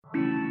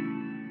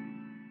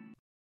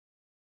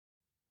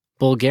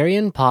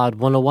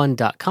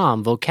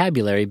BulgarianPod101.com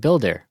Vocabulary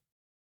Builder.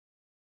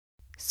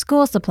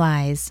 School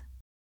supplies.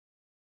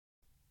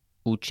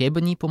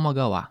 Учебни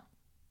помагала.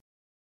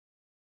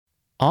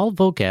 All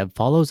vocab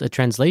follows a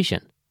translation.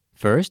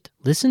 First,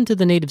 listen to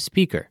the native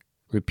speaker.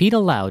 Repeat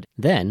aloud,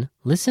 then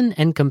listen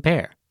and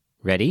compare.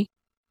 Ready?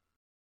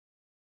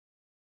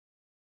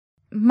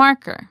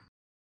 Marker.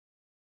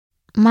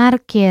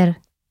 Marker.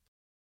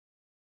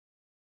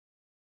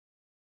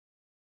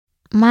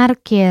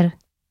 Marker.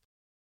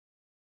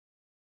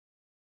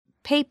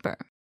 Paper.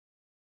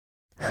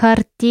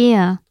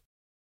 Хартия.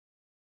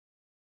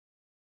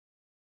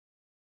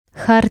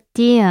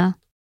 Хартия.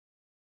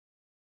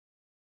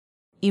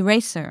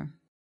 Eraser.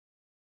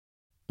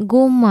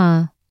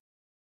 Гума.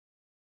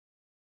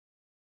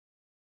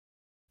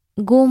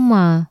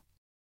 Гума.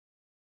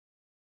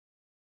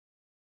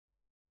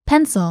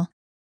 Pencil.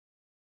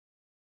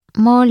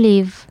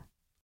 Молив.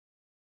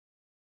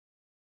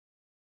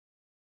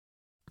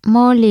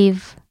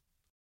 Молив.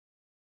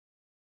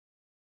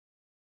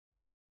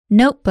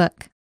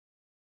 Notebook.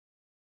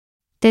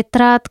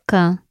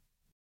 Тетрадка.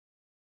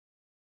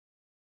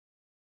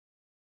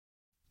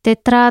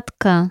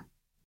 Тетрадка.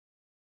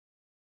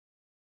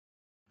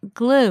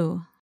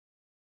 Glue.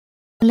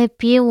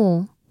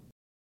 Лепило.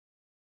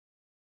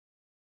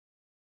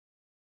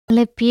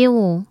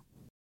 Лепило.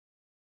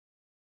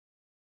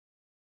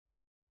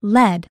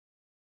 Lead.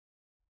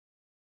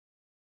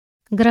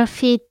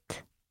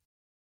 Графит.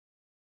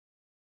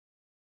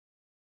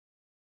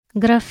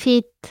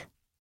 Графит.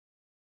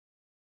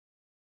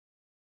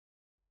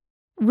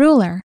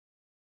 Ruler.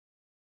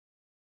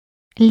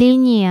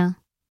 Линия.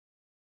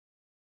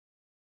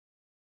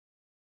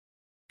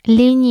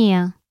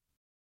 Линия.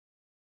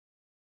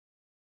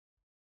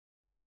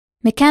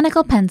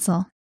 Mechanical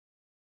pencil.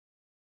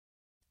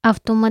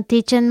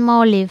 Автоматичен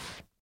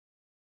молив.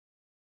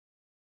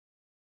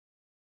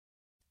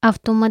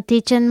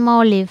 Автоматичен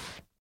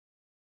молив.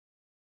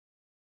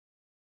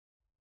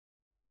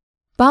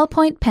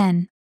 Ballpoint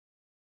pen.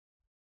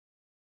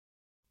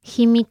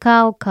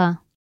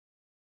 Химикалка.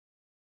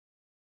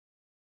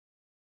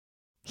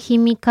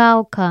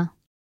 Химикалка.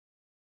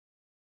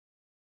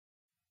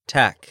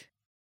 Tack.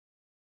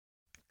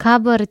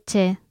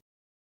 Кабърче.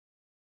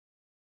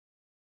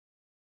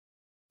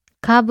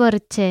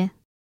 Кабърче.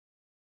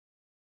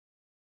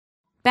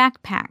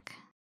 Backpack.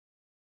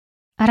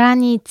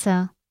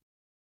 Раница.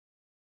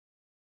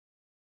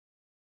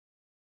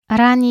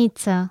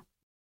 Раница.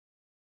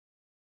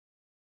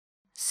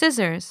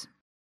 Scissors.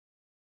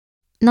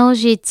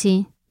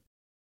 Ножици.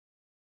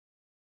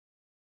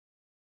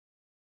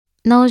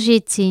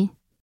 Ножици.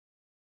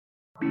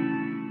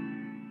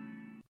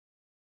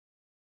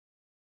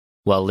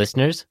 Well,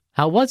 listeners,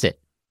 how was it?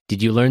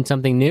 Did you learn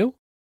something new?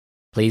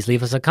 Please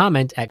leave us a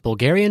comment at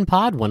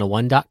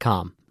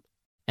BulgarianPod101.com.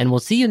 And we'll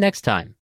see you next time.